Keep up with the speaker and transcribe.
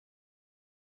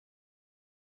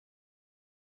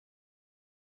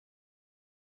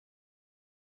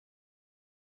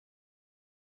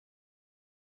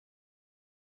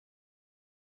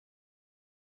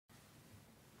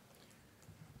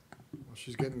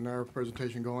She's getting our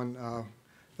presentation going.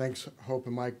 Thanks, Hope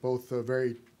and Mike, both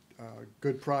very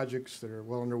good projects that are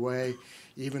well underway,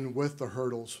 even with the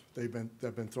hurdles that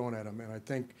have been thrown at them. And I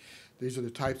think these are the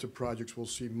types of projects we'll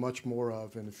see much more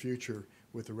of in the future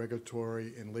with the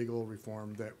regulatory and legal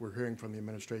reform that we're hearing from the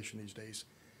administration these days.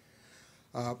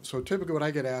 So typically what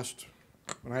I get asked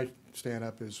when I stand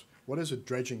up is, what is a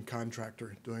dredging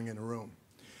contractor doing in a room?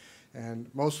 And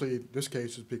mostly this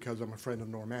case is because I'm a friend of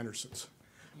Norm Anderson's.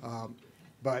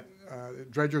 But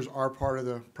dredgers are part of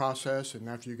the process, and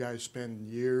after you guys spend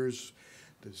years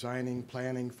designing,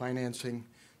 planning, financing,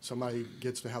 somebody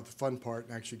gets to have the fun part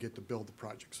and actually get to build the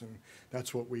projects, and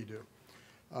that's what we do.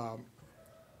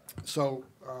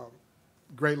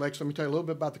 Great Lakes, let me tell you a little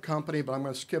bit about the company, but I'm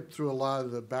going to skip through a lot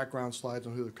of the background slides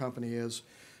on who the company is.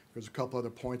 There's a couple other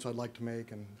points I'd like to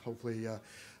make, and hopefully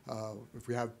if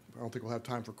we have, I don't think we'll have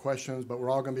time for questions, but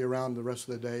we're all going to be around the rest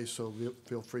of the day, so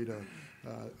feel free to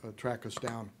track us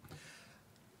down.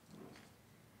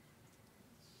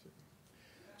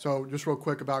 So just real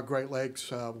quick about Great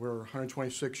Lakes, we're a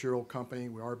 126-year-old company.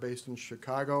 We are based in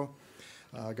Chicago.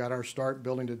 Got our start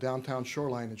building the downtown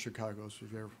shoreline in Chicago. So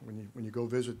if when you go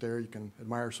visit there, you can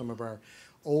admire some of our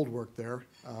old work there.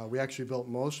 We actually built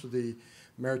most of the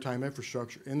maritime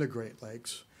infrastructure in the Great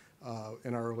Lakes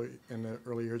in the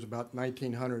early years. About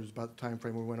 1900 is about the time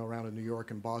frame we went around in New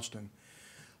York and Boston.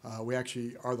 We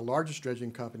actually are the largest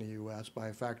dredging company in the U.S. by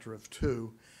a factor of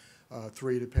 2,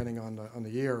 3 depending on the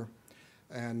year.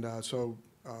 And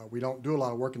we don't do a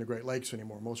lot of work in the Great Lakes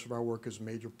anymore. Most of our work is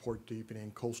major port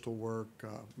deepening, coastal work,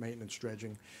 maintenance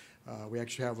dredging. We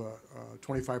actually have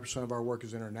 25% of our work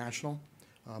is international,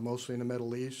 mostly in the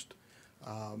Middle East.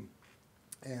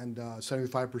 And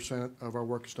 75% of our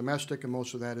work is domestic, and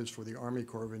most of that is for the Army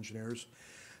Corps of Engineers,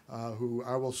 who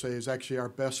I will say is actually our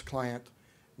best client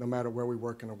no matter where we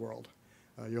work in the world.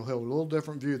 You'll have a little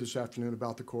different view this afternoon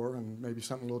about the Corps, and maybe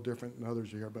something a little different than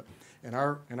others here, but in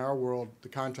our world, the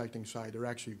contracting side, they're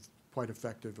actually quite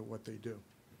effective at what they do.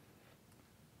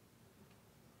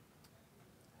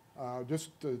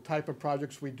 Just the type of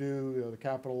projects we do, the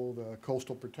capital, the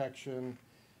coastal protection,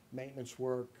 maintenance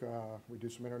work. We do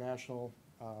some international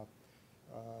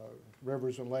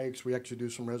rivers and lakes. We actually do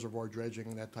some reservoir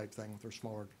dredging, that type thing with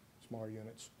our smaller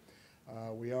units.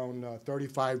 We own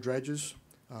 35 dredges,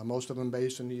 most of them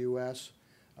based in the U.S.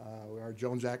 We are a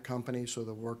Jones Act company, so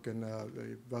the work and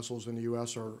the vessels in the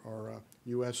U.S. are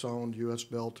U.S. owned, U.S.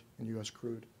 built, and U.S.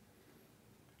 crewed.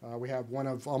 We have one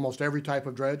of almost every type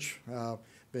of dredge.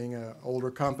 Being an older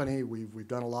company, we've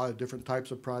done a lot of different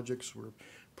types of projects. We're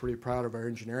pretty proud of our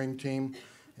engineering team,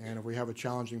 and if we have a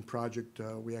challenging project,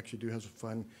 we actually do have some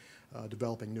fun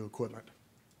developing new equipment.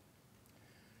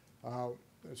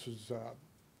 This is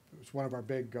it's one of our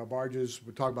big barges.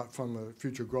 We talk about from the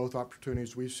future growth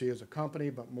opportunities we see as a company,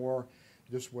 but more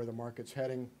just where the market's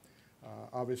heading.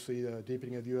 Obviously, the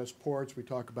deepening of U.S. ports. We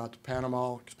talk about the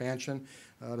Panama expansion.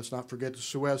 Let's not forget the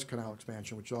Suez Canal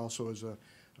expansion, which also is a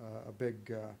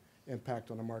big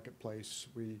impact on the marketplace.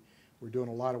 We're doing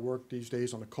a lot of work these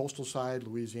days on the coastal side.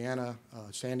 Louisiana,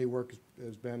 Sandy work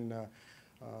has been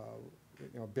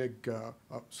big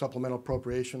supplemental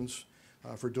appropriations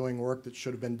for doing work that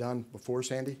should have been done before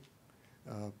Sandy,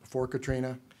 before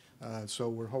Katrina. So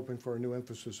we're hoping for a new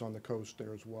emphasis on the coast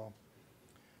there as well.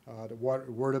 The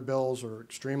WRDA bills are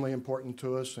extremely important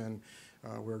to us, and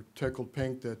we're tickled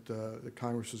pink that the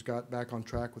Congress has got back on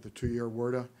track with the 2-year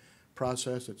WRDA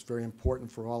process. It's very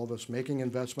important for all of us making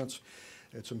investments.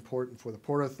 It's important for the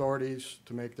port authorities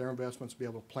to make their investments, be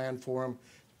able to plan for them.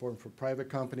 It's important for private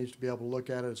companies to be able to look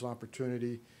at it as an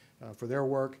opportunity for their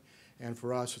work. And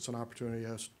for us, it's an opportunity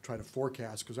to try to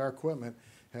forecast, because our equipment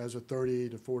has a 30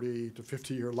 to 40 to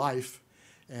 50-year life.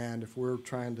 And if we're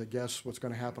trying to guess what's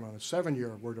going to happen on a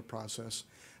 7-year WRDA process,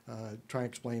 try and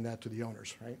explain that to the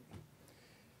owners, right?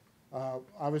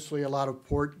 Obviously, a lot of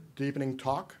port deepening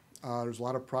talk. There's a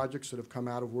lot of projects that have come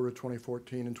out of WRDA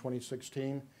 2014 and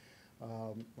 2016.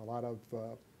 A lot of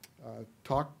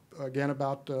talk, again,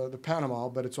 about the Panama,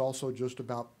 but it's also just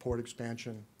about port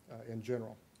expansion in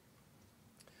general.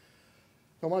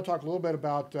 I want to talk a little bit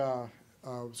about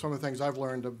some of the things I've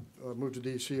learned. Moved to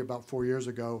D.C. about 4 years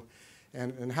ago.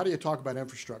 And how do you talk about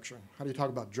infrastructure? How do you talk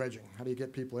about dredging? How do you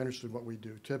get people interested in what we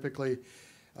do? Typically,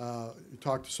 you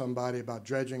talk to somebody about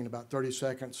dredging in about 30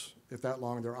 seconds, if that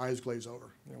long, their eyes glaze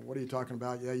over. You know, what are you talking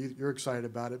about? Yeah, you're excited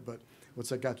about it, but what's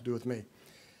that got to do with me?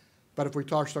 But if we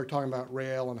start talking about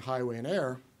rail and highway and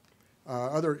air,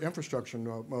 other infrastructure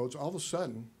modes, all of a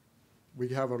sudden, we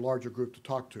have a larger group to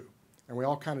talk to. And we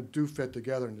all kind of do fit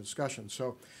together in discussion.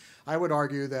 So I would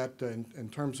argue that in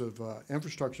terms of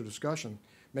infrastructure discussion,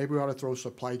 maybe we ought to throw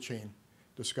supply chain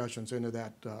discussions into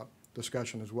that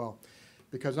discussion as well.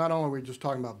 Because not only are we just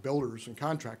talking about builders and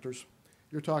contractors,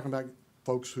 you're talking about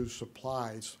folks whose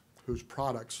supplies, whose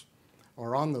products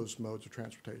are on those modes of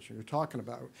transportation. You're talking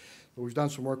about, we've done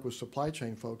some work with supply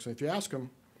chain folks, and if you ask them,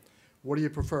 what do you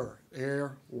prefer,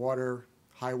 air, water,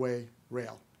 highway,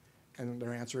 rail? And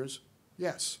their answer is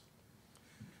yes.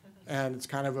 And it's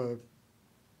kind of a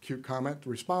cute comment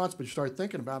response, but you start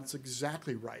thinking about it, it's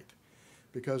exactly right.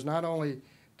 Because not only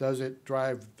does it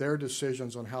drive their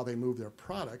decisions on how they move their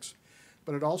products,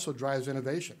 but it also drives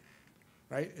innovation,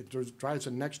 right? It drives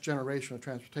the next generation of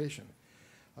transportation.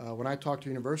 When I talk to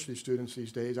university students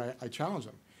these days, I challenge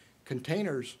them.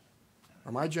 Containers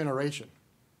are my generation.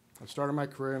 I started my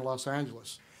career in Los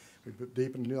Angeles,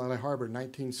 deep in New Orleans Harbor in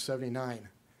 1979.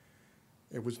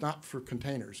 It was not for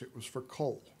containers, it was for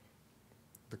coal.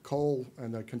 The coal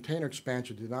and the container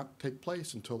expansion did not take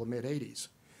place until the mid-'80s.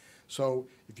 So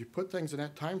if you put things in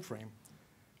that time frame,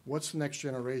 what's the next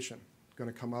generation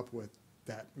going to come up with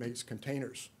that makes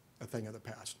containers a thing of the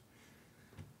past?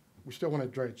 We still want to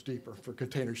dredge deeper for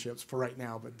container ships for right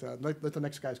now, but let the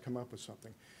next guys come up with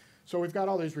something. So we've got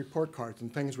all these report cards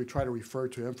and things we try to refer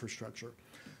to infrastructure.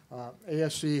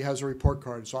 ASC has a report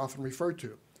card. It's often referred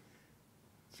to.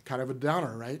 It's kind of a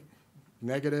downer, right?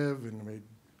 Negative, and we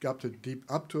got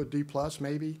up to a D plus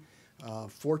maybe.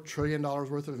 $4 trillion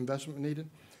worth of investment needed.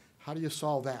 How do you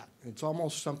solve that? It's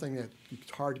almost something that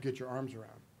it's hard to get your arms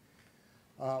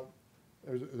around.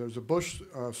 There's a Bush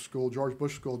school, George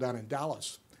Bush School down in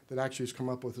Dallas, that actually has come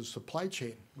up with a supply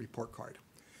chain report card.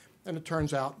 And it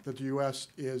turns out that the U.S.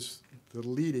 is the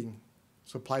leading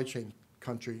supply chain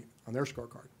country on their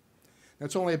scorecard.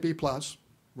 That's only a B plus,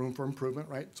 room for improvement,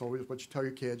 right? It's always what you tell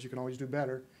your kids, you can always do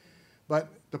better. But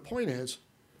the point is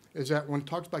that when it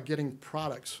talks about getting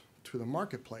products to the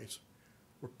marketplace,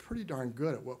 we're pretty darn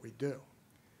good at what we do.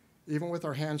 Even with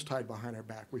our hands tied behind our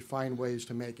back, we find ways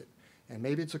to make it. And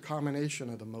maybe it's a combination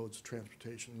of the modes of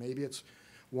transportation. Maybe it's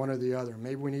one or the other.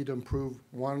 Maybe we need to improve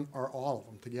one or all of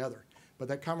them together. But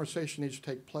that conversation needs to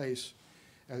take place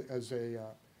as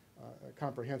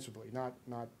comprehensively, not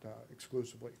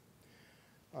exclusively.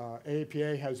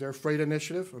 AAPA has their freight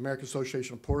initiative, American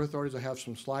Association of Port Authorities. I have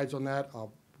some slides on that.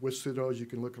 I'll whisk through those. You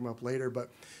can look them up later. But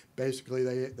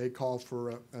basically, they call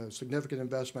for a significant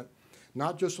investment,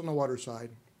 not just on the water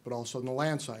side, but also on the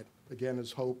land side. Again,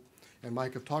 as Hope and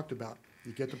Mike have talked about,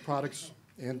 you get the products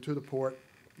into the port,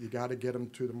 you got to get them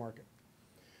to the market.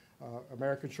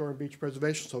 American Shore and Beach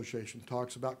Preservation Association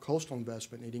talks about coastal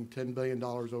investment needing $10 billion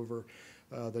over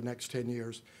the next 10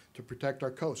 years to protect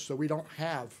our coast. So we don't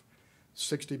have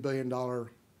 $60 billion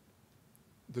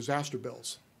disaster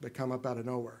bills that come up out of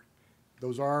nowhere.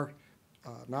 Those are,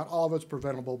 not all of it's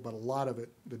preventable, but a lot of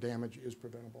it, the damage is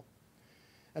preventable.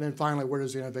 And then finally, where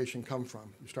does the innovation come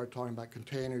from? You start talking about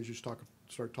containers, you start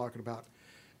talking about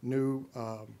new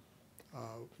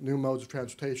modes of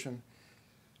transportation.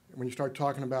 When you start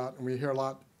talking about, and we hear a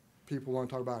lot, people want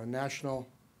to talk about a national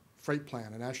freight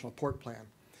plan, a national port plan.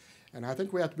 And I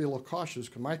think we have to be a little cautious,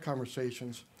 because my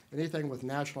conversations, anything with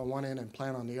national on one end and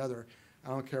plan on the other, I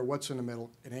don't care what's in the middle,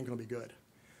 it ain't going to be good.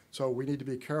 So we need to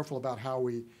be careful about how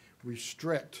we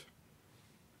restrict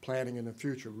planning in the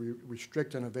future,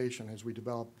 restrict innovation as we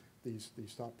develop these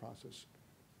thought processes.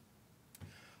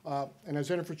 And as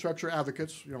infrastructure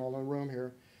advocates, all in the room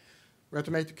here, we have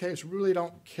to make the case. We really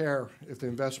don't care if the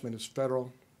investment is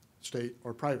federal, state,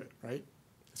 or private, right?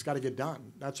 It's got to get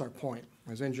done. That's our point.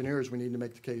 As engineers, we need to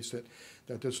make the case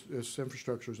that this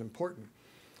infrastructure is important.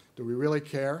 Do we really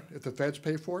care if the feds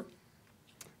pay for it?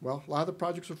 Well, a lot of the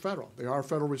projects are federal. They are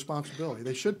federal responsibility.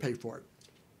 They should pay for it.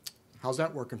 How's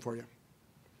that working for you?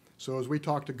 So as we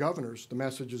talk to governors, the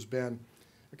message has been,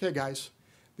 okay, guys,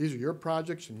 these are your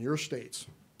projects in your states,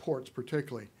 ports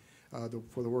particularly,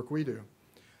 for the work we do.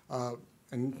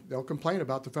 And they'll complain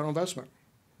about the federal investment.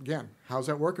 Again, how's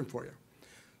that working for you?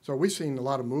 So we've seen a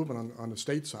lot of movement on the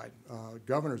state side.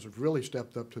 Governors have really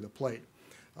stepped up to the plate,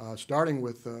 starting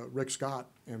with Rick Scott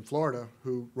in Florida,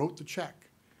 who wrote the check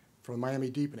for the Miami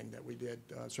deepening that we did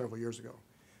several years ago.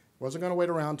 Wasn't going to wait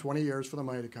around 20 years for the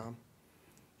money to come.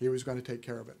 He was going to take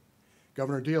care of it.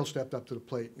 Governor Deal stepped up to the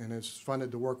plate and has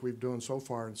funded the work we've done so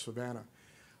far in Savannah.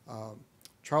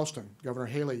 Charleston, Governor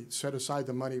Haley set aside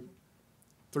the money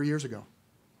 3 years ago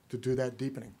to do that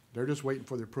deepening. They're just waiting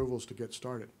for the approvals to get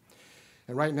started.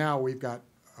 And right now we've got,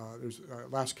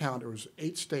 last count, there was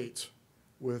 8 states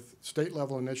with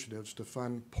state-level initiatives to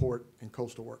fund port and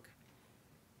coastal work.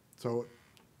 So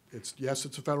yes,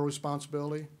 it's a federal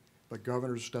responsibility, but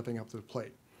governors are stepping up to the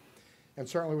plate. And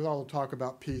certainly with all the talk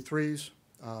about P3s,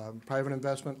 private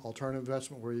investment, alternative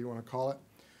investment, whatever you want to call it,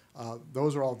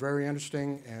 those are all very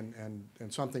interesting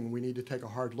and something we need to take a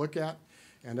hard look at.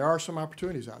 And there are some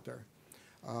opportunities out there.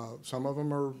 Some of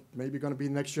them are maybe going to be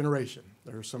the next generation.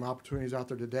 There are some opportunities out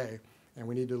there today, and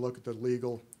we need to look at the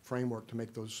legal framework to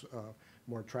make those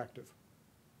more attractive.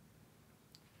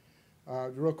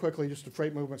 Real quickly, just the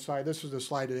freight movement side. This is the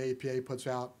slide that APA puts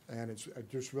out, and it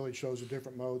just really shows the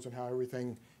different modes and how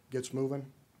everything gets moving.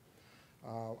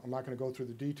 I'm not going to go through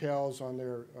the details on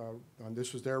their,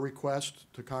 this is their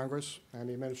request to Congress and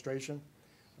the administration.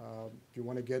 If you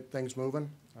want to get things moving,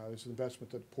 this is an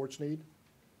investment that ports need.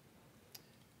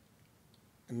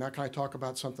 And now can I talk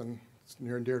about something that's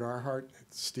near and dear to our heart?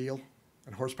 It's steel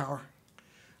and horsepower.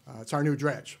 It's our new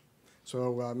dredge.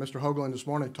 So Mr. Hoagland this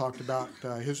morning talked about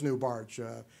his new barge,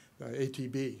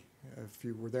 ATB, if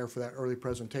you were there for that early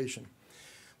presentation.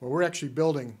 Well, we're actually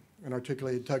building an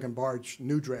articulated tug and barge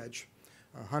new dredge,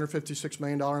 a $156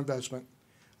 million investment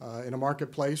in a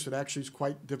marketplace that actually is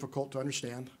quite difficult to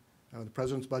understand. The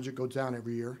president's budget goes down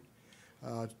every year.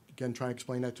 Again, trying to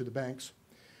explain that to the banks.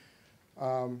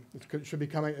 It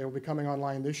will be coming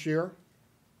online this year,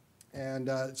 and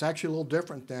it's actually a little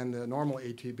different than the normal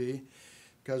ATB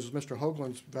because Mr.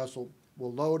 Hoagland's vessel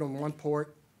will load on one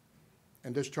port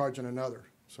and discharge in another.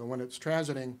 So when it's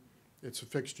transiting, it's a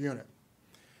fixed unit.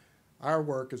 Our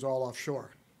work is all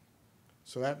offshore,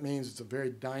 so that means it's a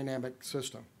very dynamic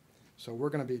system. So we're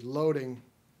going to be loading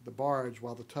the barge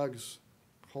while the tug's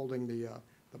holding the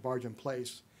barge in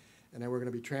place, and then we're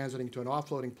going to be transiting to an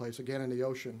offloading place again in the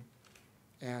ocean,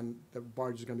 and the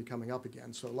barge is going to be coming up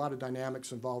again. So a lot of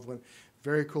dynamics involved with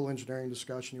very cool engineering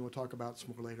discussion. You will talk about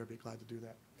some more later. I'd be glad to do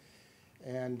that.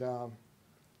 And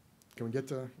can we get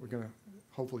to, we're going to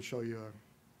hopefully show you a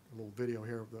little video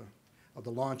here of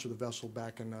the launch of the vessel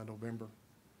back in November.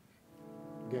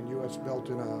 Again, U.S. built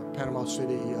in Panama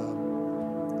City,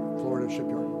 Florida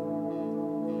shipyard.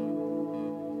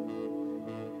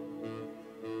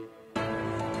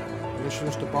 And this is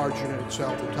just the barge unit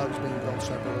itself. The tug's being built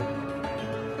separately.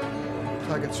 The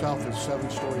tug itself is 7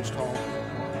 stories tall.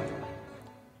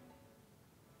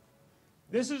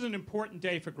 This is an important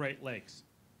day for Great Lakes,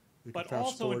 but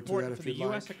also important for the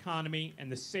U.S. economy and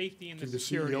the safety and the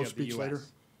security of the U.S. Later.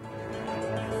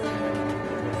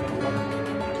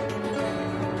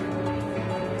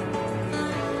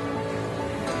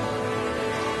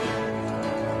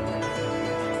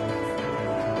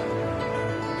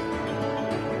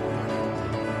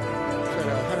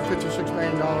 $156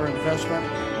 million investment.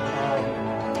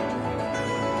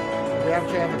 We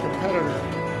actually have a competitor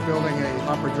building a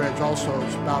hopper dredge also.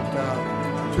 It's about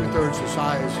 2/3 the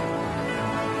size.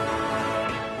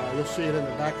 You'll see it in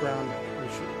the background.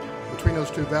 Between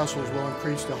those two vessels will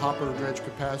increase the hopper dredge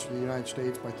capacity of the United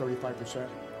States by 35%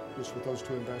 just with those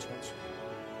two investments.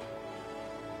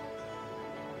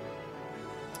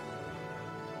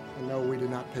 And no, we did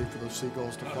not pay for those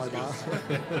seagulls to fly by.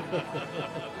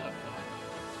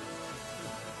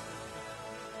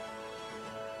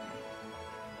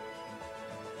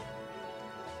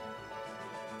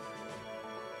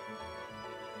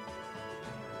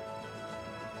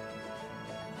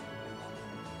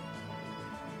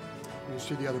 You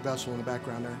see the other vessel in the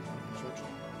background there.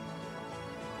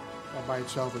 That by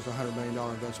itself is a $100 million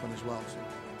investment as well. So.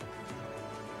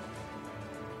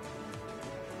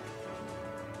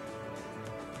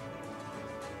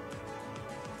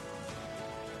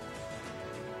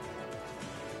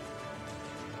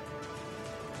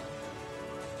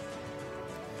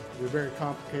 They're very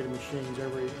complicated machines.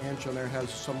 Every inch on there has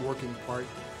some working part,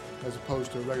 as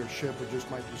opposed to a regular ship,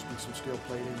 it might just be some steel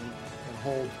plating and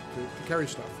hold to carry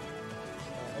stuff.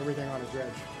 Everything on a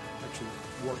dredge actually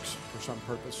works for some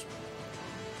purpose.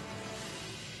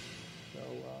 So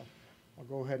I'll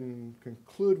go ahead and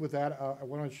conclude with that. I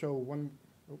want to show one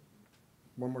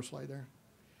more slide there.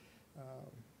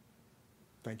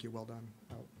 Thank you, well done.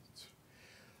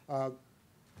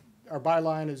 Our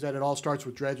byline is that it all starts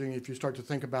with dredging. If you start to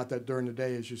think about that during the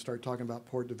day as you start talking about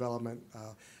port development,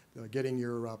 getting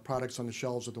your products on the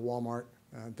shelves at the Walmart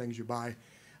and things you buy,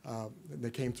 they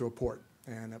came through a port,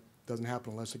 and it doesn't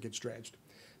happen unless it gets dredged.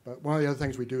 But one of the other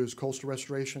things we do is coastal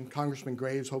restoration. Congressman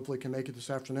Graves hopefully can make it this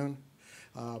afternoon.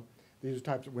 These are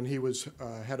types of, when he was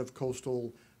head of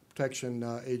Coastal Protection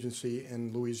Agency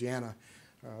in Louisiana,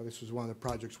 this was one of the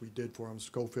projects we did for him,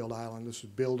 Schofield Island. This is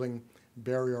building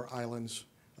barrier islands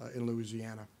in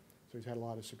Louisiana. So he's had a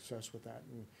lot of success with that.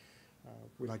 And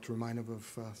we'd like to remind him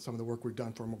of some of the work we've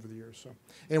done for him over the years. So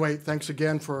anyway, thanks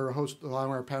again for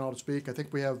allowing our panel to speak. I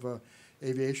think we have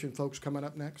aviation folks coming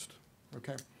up next.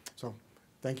 Okay, so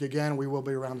thank you again. We will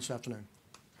be around this afternoon.